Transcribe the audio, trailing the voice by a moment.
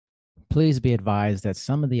Please be advised that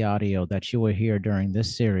some of the audio that you will hear during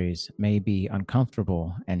this series may be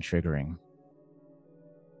uncomfortable and triggering.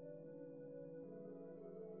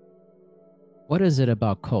 What is it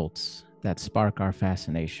about cults that spark our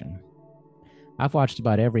fascination? I've watched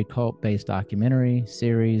about every cult-based documentary,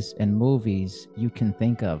 series, and movies you can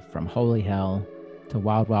think of, from Holy Hell to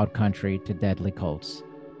Wild Wild Country to Deadly Cults.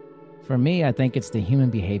 For me, I think it's the human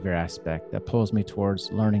behavior aspect that pulls me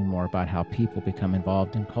towards learning more about how people become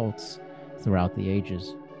involved in cults throughout the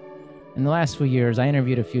ages. In the last few years, I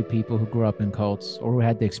interviewed a few people who grew up in cults or who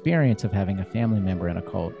had the experience of having a family member in a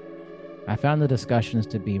cult. I found the discussions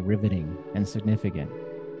to be riveting and significant.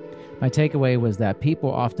 My takeaway was that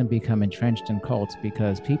people often become entrenched in cults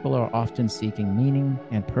because people are often seeking meaning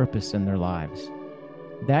and purpose in their lives.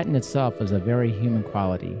 That in itself is a very human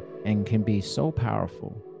quality and can be so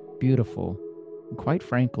powerful, beautiful, and quite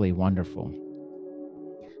frankly, wonderful.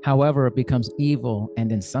 However, it becomes evil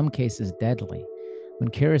and in some cases deadly when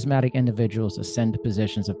charismatic individuals ascend to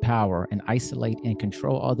positions of power and isolate and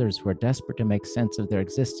control others who are desperate to make sense of their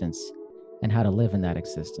existence and how to live in that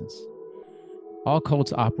existence. All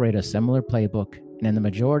cults operate a similar playbook, and in the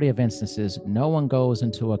majority of instances, no one goes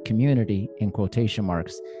into a community, in quotation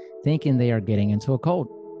marks, thinking they are getting into a cult.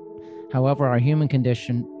 However, our human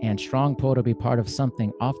condition and strong pull to be part of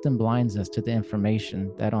something often blinds us to the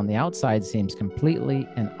information that on the outside seems completely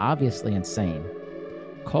and obviously insane.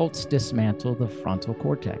 Cults dismantle the frontal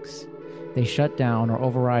cortex. They shut down or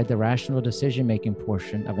override the rational decision-making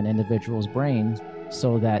portion of an individual's brain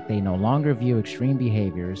so that they no longer view extreme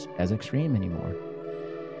behaviors as extreme anymore.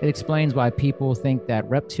 It explains why people think that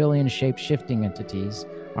reptilian shape-shifting entities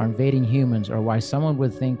are invading humans, or why someone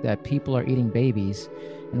would think that people are eating babies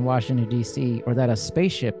in Washington, D.C., or that a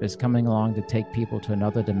spaceship is coming along to take people to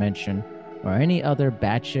another dimension, or any other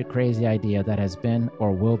batshit crazy idea that has been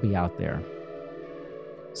or will be out there.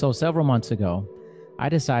 So several months ago, I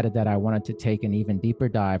decided that I wanted to take an even deeper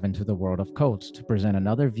dive into the world of cults to present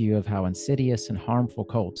another view of how insidious and harmful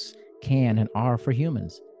cults can and are for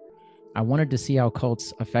humans. I wanted to see how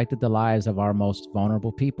cults affected the lives of our most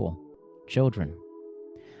vulnerable people, children.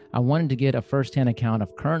 I wanted to get a firsthand account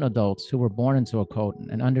of current adults who were born into a cult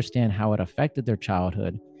and understand how it affected their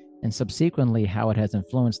childhood and subsequently how it has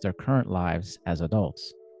influenced their current lives as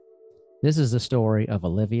adults. This is the story of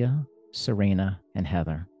Olivia, Serena, and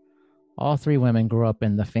Heather. All three women grew up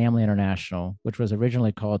in the Family International, which was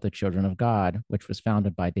originally called the Children of God, which was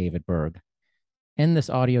founded by David Berg. In this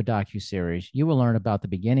audio docuseries, you will learn about the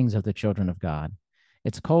beginnings of the Children of God,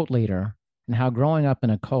 its cult leader, and how growing up in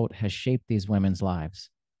a cult has shaped these women's lives.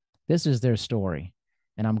 This is their story,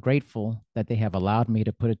 and I'm grateful that they have allowed me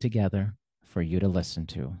to put it together for you to listen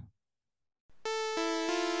to.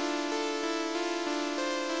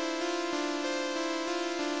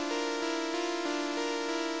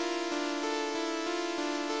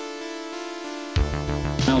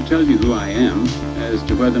 I'll tell you who I am. As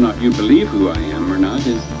to whether or not you believe who I am or not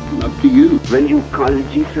is up to you. When you call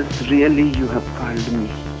Jesus, really you have called me.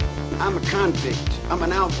 I'm a convict. I'm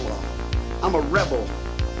an outlaw. I'm a rebel.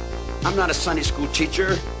 I'm not a Sunday school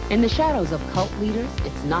teacher. In the shadows of cult leaders,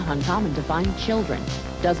 it's not uncommon to find children.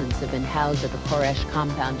 Dozens have been housed at the Koresh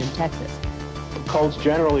compound in Texas. Cults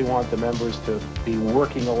generally want the members to be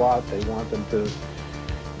working a lot. They want them to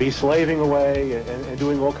be slaving away and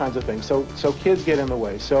doing all kinds of things. So kids get in the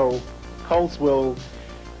way. So cults will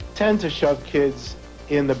tend to shove kids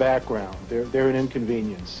in the background. They're an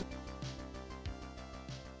inconvenience.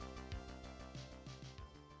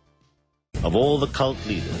 Of all the cult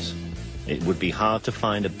leaders, it would be hard to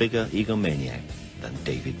find a bigger egomaniac than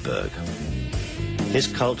David Berg. His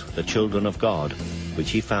cult, the Children of God,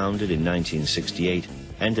 which he founded in 1968,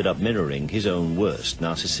 ended up mirroring his own worst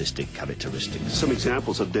narcissistic characteristics. Some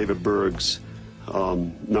examples of David Berg's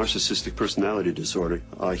narcissistic personality disorder.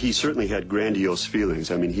 He certainly had grandiose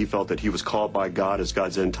feelings. I mean, he felt that he was called by God as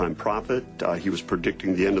God's end-time prophet. He was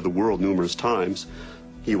predicting the end of the world numerous times.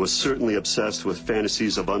 He was certainly obsessed with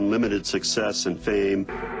fantasies of unlimited success and fame.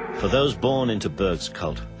 For those born into Berg's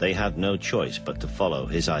cult, they had no choice but to follow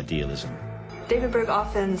his idealism. David Berg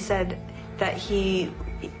often said that he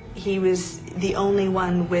was the only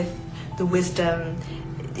one with the wisdom.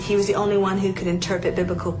 He was the only one who could interpret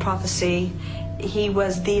biblical prophecy. He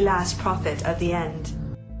was the last prophet of the end.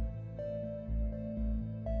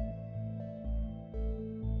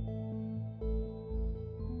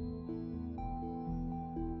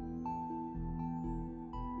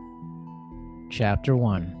 Chapter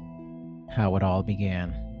 1: How It All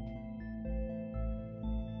Began.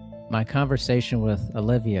 My conversation with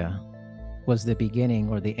Olivia was the beginning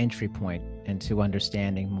or the entry point into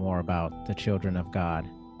understanding more about the Children of God.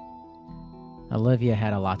 Olivia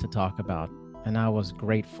had a lot to talk about, and I was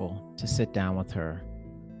grateful to sit down with her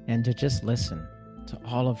and to just listen to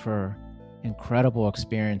all of her incredible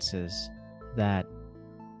experiences that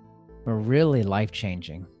were really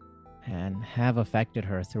life-changing and have affected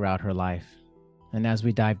her throughout her life. And as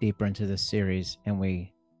we dive deeper into this series and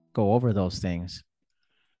we go over those things,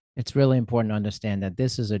 it's really important to understand that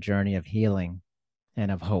this is a journey of healing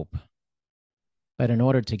and of hope. But in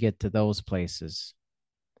order to get to those places,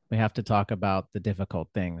 we have to talk about the difficult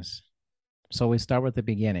things. So we start with the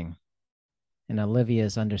beginning and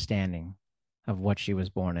Olivia's understanding of what she was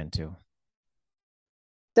born into.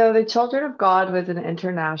 So the Children of God was an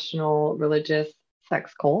international religious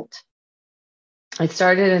sex cult. It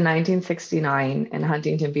started in 1969 in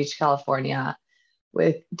Huntington Beach, California,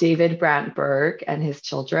 with David Brantberg and his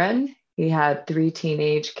children. He had 3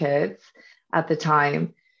 teenage kids at the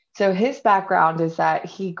time. So his background is that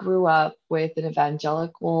he grew up with an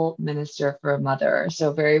evangelical minister for a mother,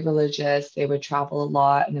 so very religious. They would travel a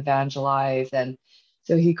lot and evangelize. And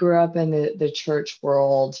so he grew up in the church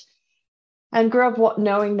world and grew up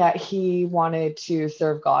knowing that he wanted to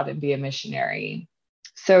serve God and be a missionary.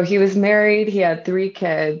 So he was married, he had 3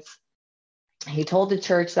 kids. He told the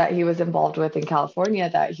church that he was involved with in California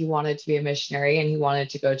that he wanted to be a missionary and he wanted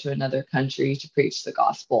to go to another country to preach the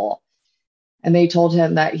gospel. And they told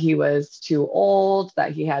him that he was too old,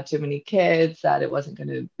 that he had too many kids, that it wasn't going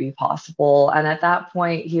to be possible. And at that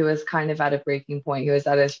point, he was kind of at a breaking point. He was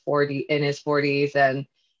in his 40s, and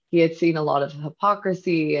he had seen a lot of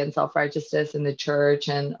hypocrisy and self-righteousness in the church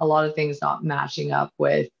and a lot of things not matching up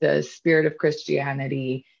with the spirit of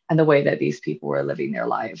Christianity and the way that these people were living their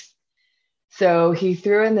lives. So he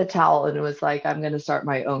threw in the towel and was like, I'm going to start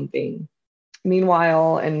my own thing.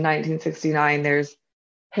 Meanwhile, in 1969, there's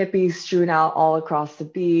hippies strewn out all across the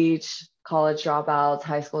beach, college dropouts,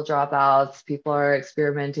 high school dropouts. People are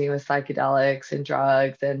experimenting with psychedelics and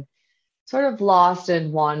drugs and sort of lost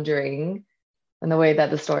and wandering in the way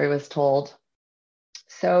that the story was told.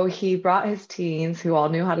 So he brought his teens who all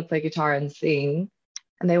knew how to play guitar and sing,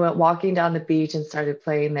 and they went walking down the beach and started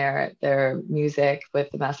playing their music with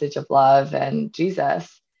the message of love and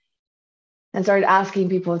Jesus, and started asking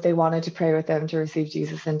people if they wanted to pray with them to receive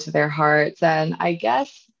Jesus into their hearts. And I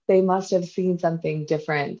guess they must have seen something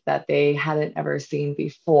different that they hadn't ever seen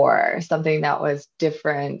before, something that was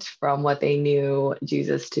different from what they knew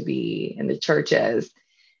Jesus to be in the churches.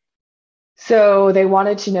 So they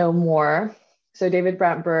wanted to know more. So David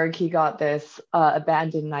Brantberg, he got this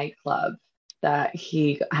abandoned nightclub that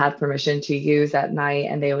he had permission to use at night,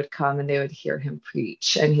 and they would come and they would hear him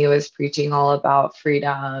preach. And he was preaching all about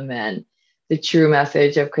freedom and the true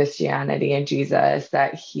message of Christianity and Jesus,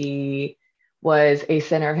 that he was a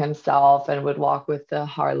sinner himself and would walk with the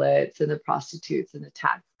harlots and the prostitutes and the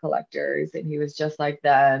tax collectors. And he was just like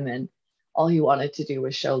them. And all he wanted to do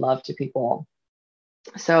was show love to people.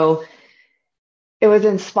 So it was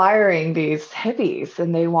inspiring these hippies,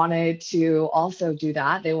 and they wanted to also do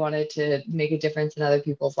that. They wanted to make a difference in other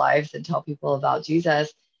people's lives and tell people about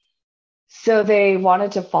Jesus. So they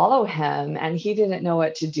wanted to follow him, and he didn't know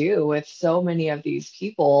what to do with so many of these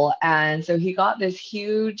people. And so he got this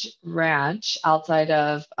huge ranch outside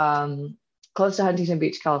of close to Huntington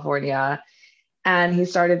Beach, California, and he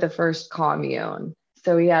started the first commune.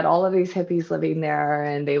 So he had all of these hippies living there,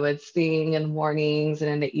 and they would sing in mornings and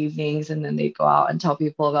in the evenings, and then they'd go out and tell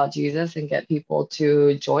people about Jesus and get people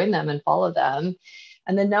to join them and follow them.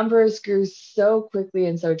 And the numbers grew so quickly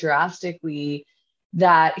and so drastically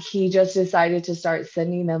that he just decided to start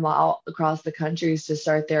sending them out across the countries to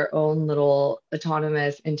start their own little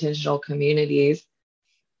autonomous intentional communities.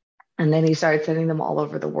 And then he started sending them all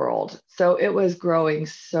over the world. So it was growing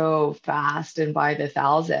so fast and by the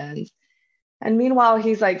thousands. And meanwhile,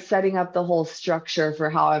 he's like setting up the whole structure for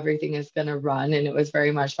how everything is going to run. And it was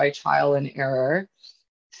very much by trial and error.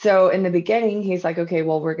 So in the beginning, he's like, okay,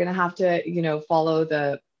 well, we're going to have to, follow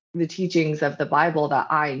the teachings of the Bible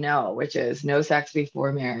that I know, which is no sex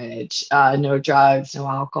before marriage, no drugs, no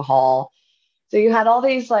alcohol. So you had all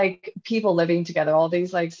these like people living together, all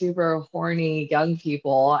these like super horny young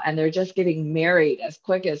people, and they're just getting married as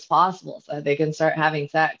quick as possible so that they can start having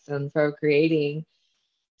sex and procreating.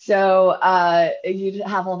 So you'd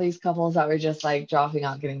have all these couples that were just like dropping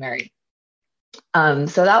out, getting married. So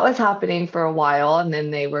that was happening for a while, and then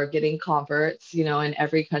they were getting converts, in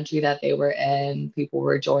every country that they were in. People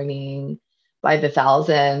were joining by the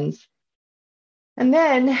thousands. And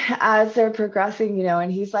then as they're progressing,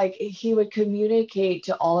 and he's like, he would communicate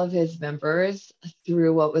to all of his members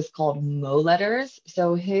through what was called Mo letters.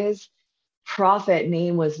 So his prophet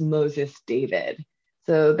name was Moses David.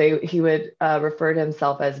 So he would refer to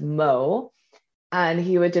himself as Mo. And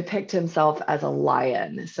he would depict himself as a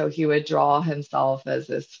lion. So he would draw himself as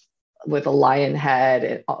this with a lion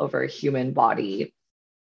head over a human body.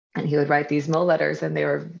 And he would write these Mill letters, and they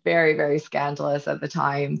were very, very scandalous at the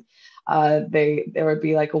time. There would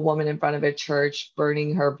be like a woman in front of a church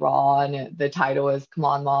burning her bra, and the title was "Come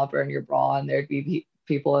on, Ma, burn your bra," and there'd be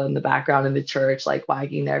people in the background in the church like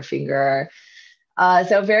wagging their finger.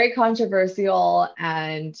 So very controversial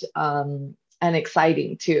and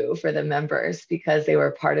exciting too for the members, because they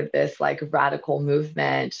were part of this like radical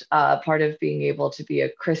movement, part of being able to be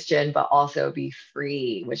a Christian, but also be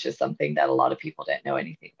free, which is something that a lot of people didn't know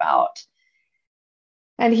anything about.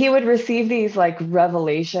 And he would receive these like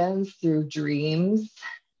revelations through dreams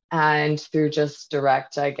and through just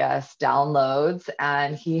direct, I guess, downloads.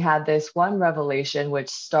 And he had this one revelation which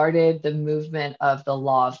started the movement of the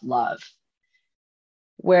law of love,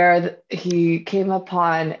 where he came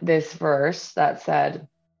upon this verse that said,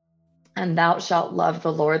 "And thou shalt love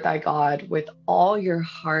the Lord thy God with all your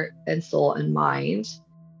heart and soul and mind,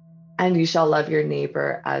 and you shall love your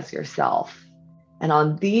neighbor as yourself. And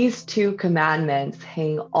on these two commandments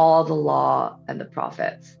hang all the law and the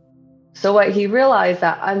prophets." So what he realized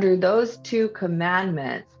that under those two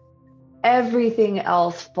commandments, everything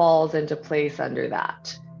else falls into place under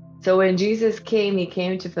that. So when Jesus came, he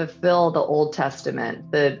came to fulfill the Old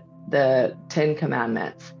Testament, the 10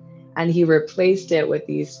 commandments, and he replaced it with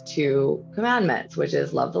these two commandments, which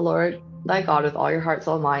is love the Lord thy God with all your heart,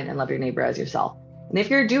 soul, and mind, and love your neighbor as yourself. And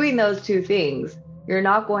if you're doing those two things, you're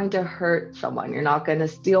not going to hurt someone. You're not going to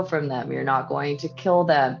steal from them. You're not going to kill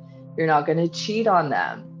them. You're not going to cheat on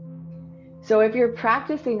them. So if you're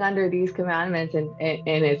practicing under these commandments in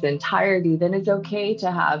its entirety, then it's okay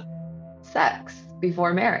to have sex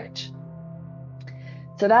before marriage.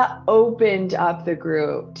 So that opened up the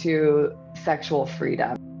group to sexual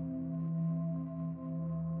freedom.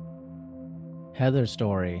 Heather's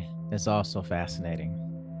story is also fascinating.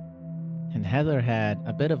 And Heather had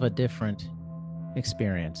a bit of a different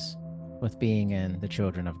experience with being in the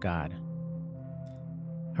Children of God.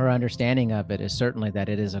 Her understanding of it is certainly that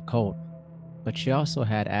it is a cult, but she also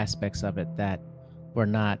had aspects of it that were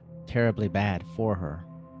not terribly bad for her.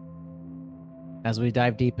 As we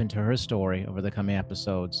dive deep into her story over the coming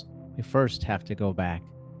episodes, we first have to go back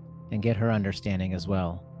and get her understanding as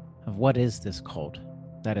well of what is this cult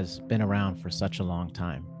that has been around for such a long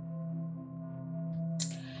time.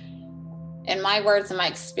 In my words and my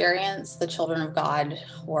experience, the Children of God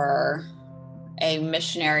were a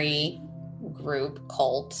missionary group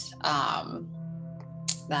cult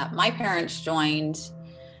that my parents joined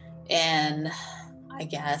in, I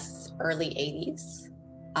guess, early 80s.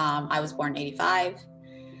 I was born in 85.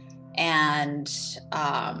 And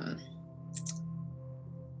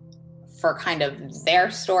for kind of their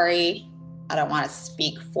story, I don't want to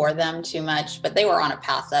speak for them too much, but they were on a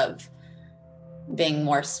path of being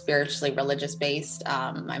more spiritually religious based.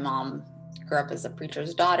 My mom grew up as a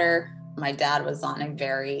preacher's daughter. My dad was on a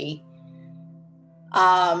very,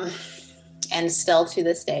 and still to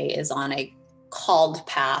this day is on a called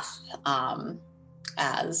path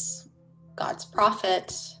as God's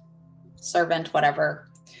prophet, servant, whatever.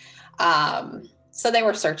 So they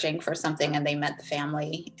were searching for something, and they met the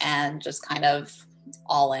family and just kind of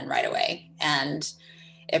all in right away. And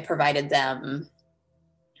it provided them,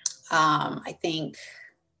 I think,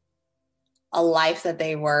 a life that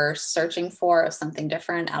they were searching for, of something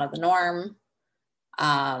different, out of the norm.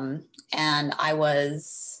 And I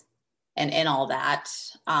was, and in all that,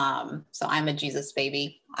 so I'm a Jesus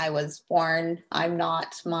baby. I was born, I'm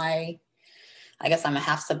not I guess I'm a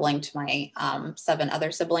half sibling to my 7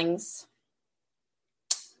 other siblings,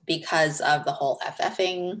 because of the whole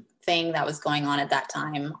FFing thing that was going on at that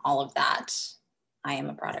time, all of that. I am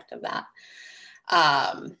a product of that.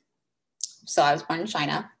 So I was born in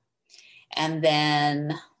China. And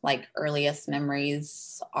then like earliest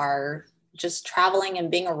memories are just traveling and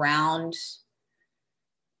being around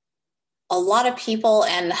a lot of people.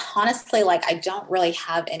 And honestly, like, I don't really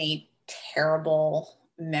have any terrible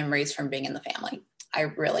memories from being in the family. I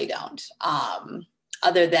really don't.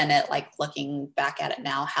 Other than it, like, looking back at it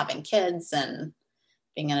now, having kids and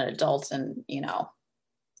being an adult and, you know,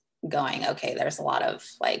 going, okay, there's a lot of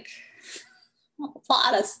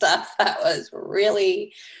stuff that was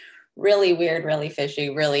really, really weird, really fishy,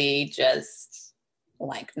 really just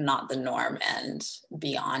like not the norm and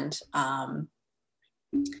beyond.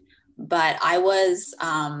 But I was,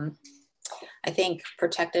 I think,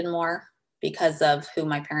 protected more because of who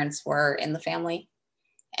my parents were in the family.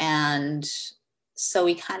 And so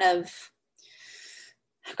we kind of,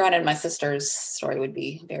 granted, my sister's story would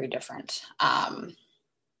be very different. But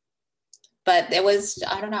it was,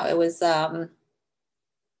 I don't know, it was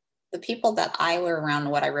the people that I were around,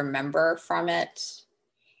 what I remember from it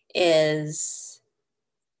is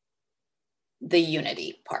the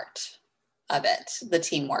unity part of it, the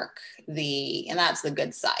teamwork, and that's the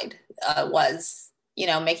good side, was,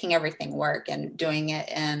 making everything work and doing it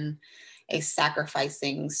in a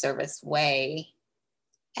sacrificing service way.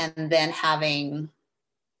 And then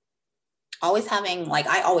always having, like,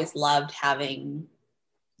 I always loved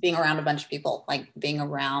being around a bunch of people, like being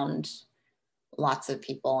around lots of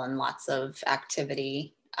people and lots of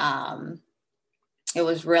activity. It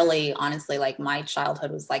was really, honestly, like my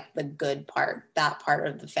childhood was like the good part. That part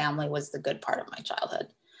of the family was the good part of my childhood.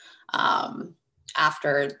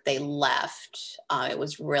 After they left, it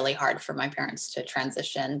was really hard for my parents to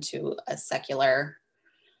transition to a secular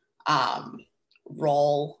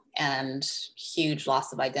role, and huge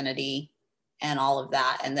loss of identity and all of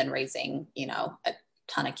that. And then raising, a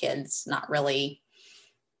ton of kids, not really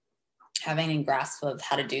having any grasp of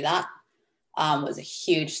how to do that, was a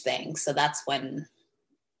huge thing. So that's when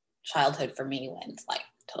childhood for me went like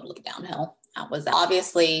totally downhill. That was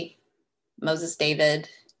obviously Moses David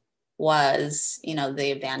was,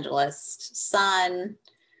 the evangelist's son,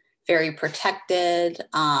 very protected.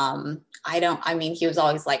 He was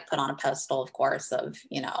always like put on a pedestal, of course, of,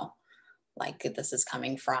 like, this is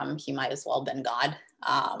coming from, he might as well have been God.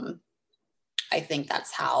 I think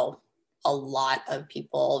that's how a lot of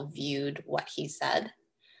people viewed what he said,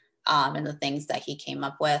 and the things that he came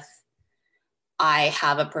up with. I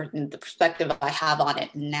have the perspective I have on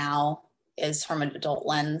it now is from an adult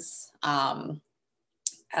lens.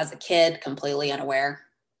 As a kid, completely unaware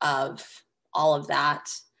of all of that.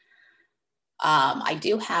 I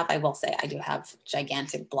do have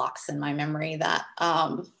gigantic blocks in my memory that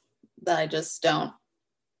I just don't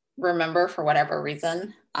remember for whatever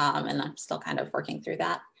reason. And I'm still kind of working through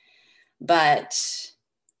that. But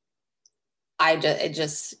it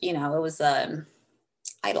was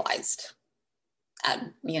idolized.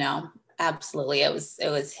 Absolutely. It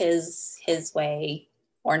was his way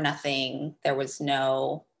or nothing. There was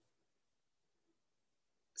no,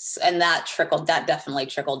 and that definitely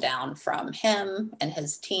trickled down from him and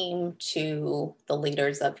his team to the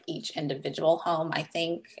leaders of each individual home, I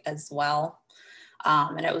think, as well.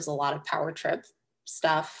 And it was a lot of power trip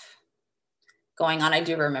stuff going on. I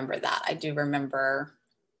do remember that. I do remember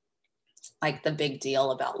like the big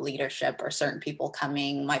deal about leadership or certain people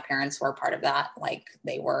coming. My parents were part of that. Like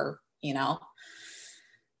they were,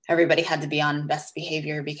 everybody had to be on best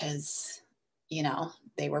behavior because,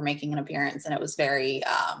 they were making an appearance, and it was very,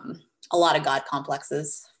 a lot of God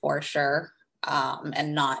complexes for sure.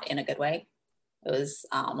 And not in a good way. It was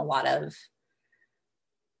a lot of,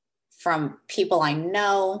 from people I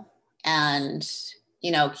know and,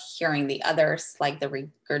 hearing the others, like the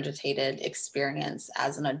regurgitated experience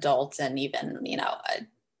as an adult and even, a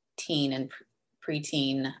teen and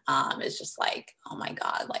preteen, is just like, oh my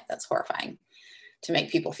God, like that's horrifying to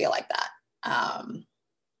make people feel like that.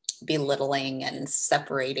 Belittling and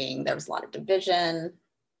separating. There was a lot of division,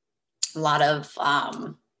 a lot of,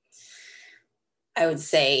 I would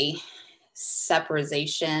say,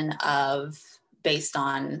 separation based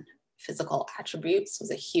on physical attributes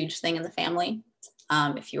was a huge thing in the family.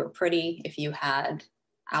 If you were pretty, if you had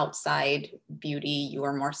outside beauty, you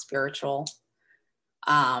were more spiritual.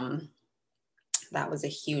 That was a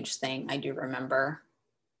huge thing, I do remember,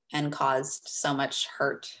 and caused so much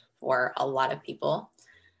hurt for a lot of people.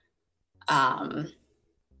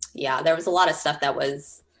 There was a lot of stuff that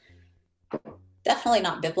was definitely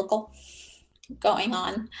not biblical going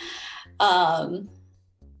on. And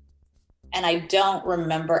I don't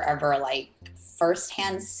remember ever like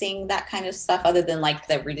firsthand seeing that kind of stuff other than like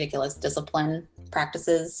the ridiculous discipline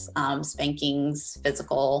practices, spankings,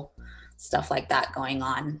 physical stuff like that going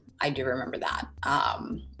on. I do remember that.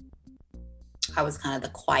 I was kind of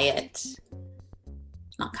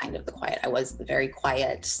I was the very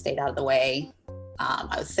quiet, stayed out of the way.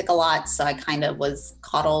 I was sick a lot, so I kind of was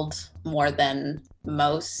coddled more than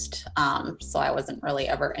most. So I wasn't really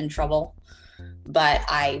ever in trouble, but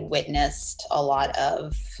I witnessed a lot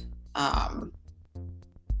of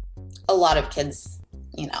kids,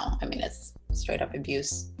 it's straight up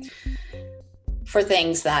abuse for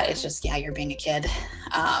things that it's just, you're being a kid.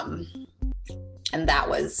 And that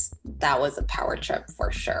was a power trip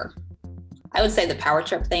for sure. I would say the power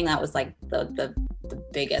trip thing, that was like the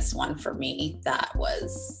biggest one for me that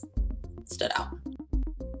stood out.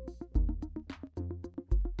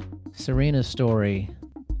 Serena's story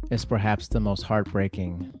is perhaps the most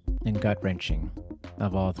heartbreaking and gut-wrenching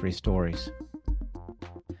of all three stories.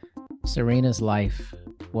 Serena's life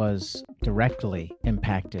was directly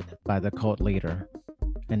impacted by the cult leader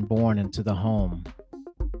and born into the home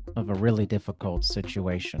of a really difficult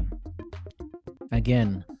situation.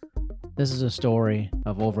 Again, this is a story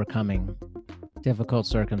of overcoming difficult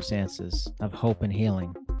circumstances, of hope and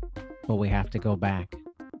healing. But we have to go back.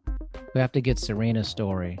 We have to get Serena's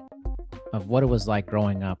story of what it was like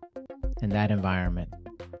growing up in that environment,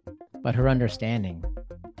 but her understanding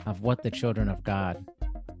of what the children of God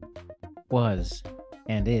was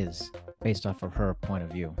and is based off of her point of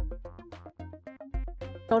view.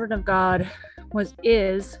 Children of God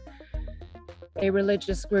is a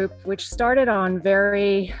religious group which started on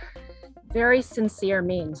very, very sincere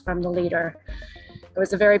means from the leader. It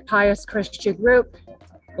was a very pious Christian group,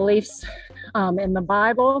 beliefs in the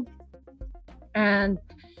Bible. And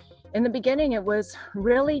in the beginning, it was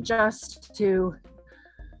really just to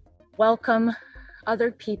welcome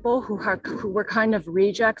other people who were kind of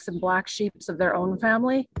rejects and black sheeps of their own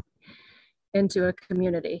family into a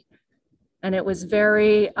community. And it was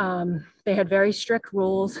very, they had very strict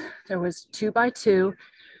rules. There was 2 by 2.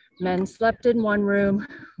 Men slept in one room,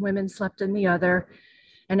 women slept in the other.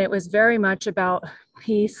 And it was very much about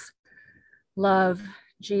peace, love,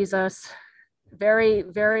 Jesus, very,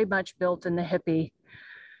 very much built in the hippie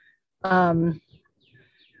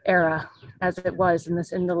era, as it was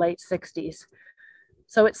in the late 60s.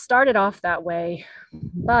 So it started off that way,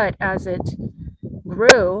 but as it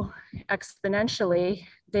grew exponentially,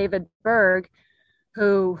 David Berg,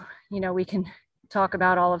 who, we can talk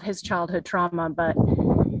about all of his childhood trauma, but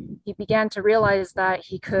he began to realize that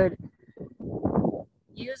he could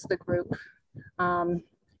use the group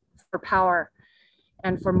for power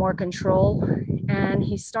and for more control. And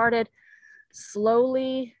he started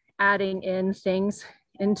slowly adding in things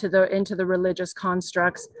into the religious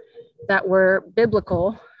constructs that were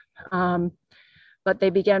biblical, but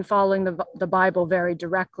they began following the Bible very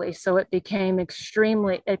directly. So it became extreme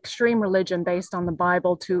religion based on the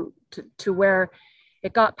Bible to where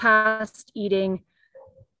it got past eating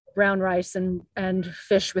brown rice and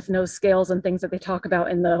fish with no scales and things that they talk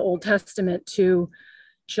about in the Old Testament to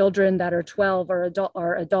children that are 12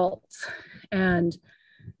 or adults, and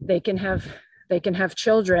they can have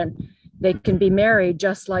children. They can be married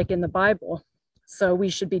just like in the Bible. So we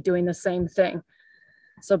should be doing the same thing.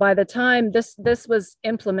 So by the time this was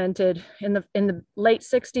implemented in the late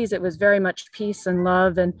 60s, it was very much peace and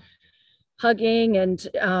love and hugging, and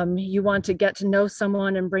you want to get to know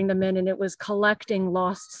someone and bring them in. And it was collecting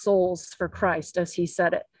lost souls for Christ, as he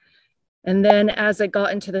said it. And then as it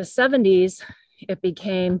got into the 70s, it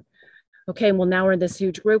became, okay, well, now we're in this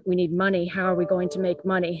huge group. We need money. How are we going to make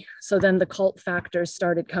money? So then the cult factors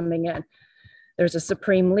started coming in. There's a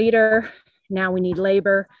supreme leader. Now we need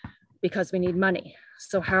labor because we need money.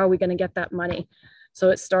 So how are we going to get that money? So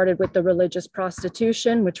it started with the religious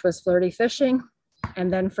prostitution, which was flirty fishing.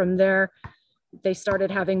 And then from there, they started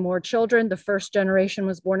having more children. The first generation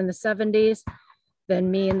was born in the 70s. Then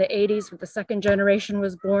me in the 80s with the second generation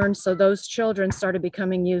was born. So those children started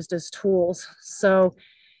becoming used as tools. So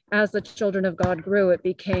as the children of God grew, it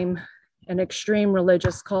became an extreme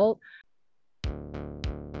religious cult.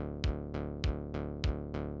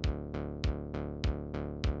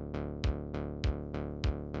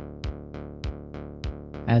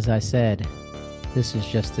 As I said, this is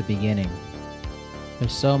just the beginning.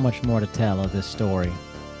 There's so much more to tell of this story.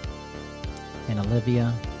 And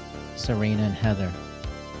Olivia, Serena, and Heather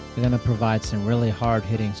are going to provide some really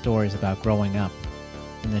hard-hitting stories about growing up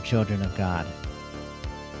in the children of God.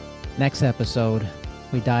 Next episode,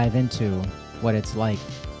 we dive into what it's like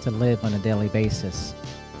to live on a daily basis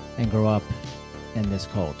and grow up in this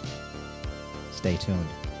cult. Stay tuned.